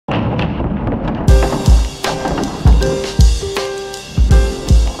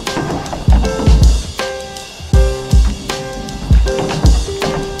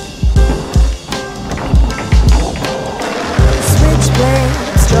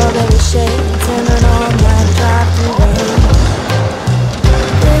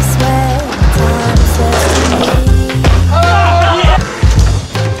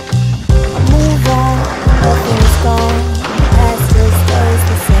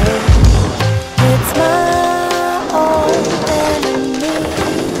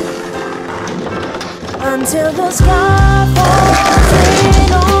Until the sky falls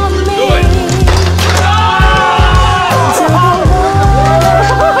in on me. Until the water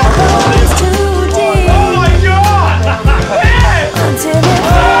goes too deep. Oh my God! Until it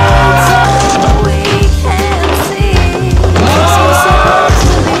fades so we can't see. This was supposed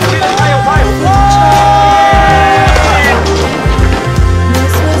to be love.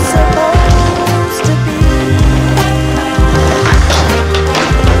 This was supposed to be.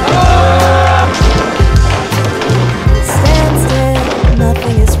 Stand still,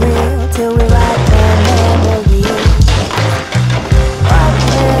 nothing is real till we write the memory.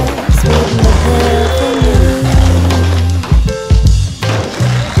 Darkness wouldn't appear for me.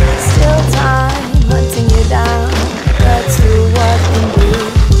 Still time hunting you down, that's who what can be.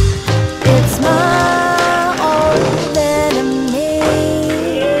 It's my old enemy.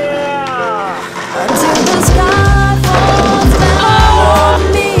 Until the sky falls down on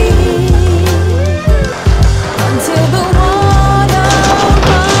me. Until the water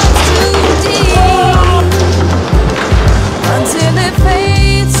runs too deep. Until it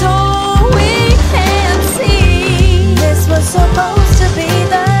fades so we can't see. This was supposed to be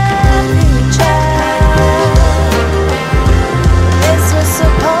the future. This was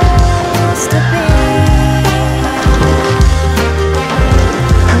supposed to be.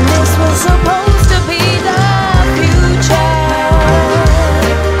 This was supposed to be the future.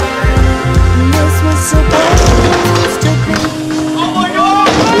 This was supposed to be. Oh my God!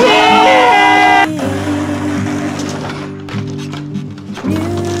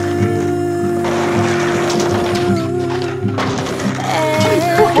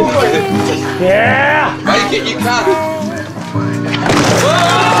 Yeah! Make it, you can.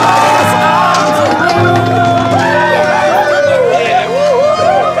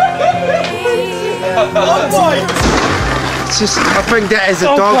 It's just, I think that is a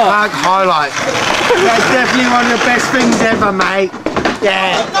dog park highlight. That's definitely one of the best things ever, mate.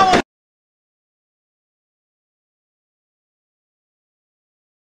 Yeah.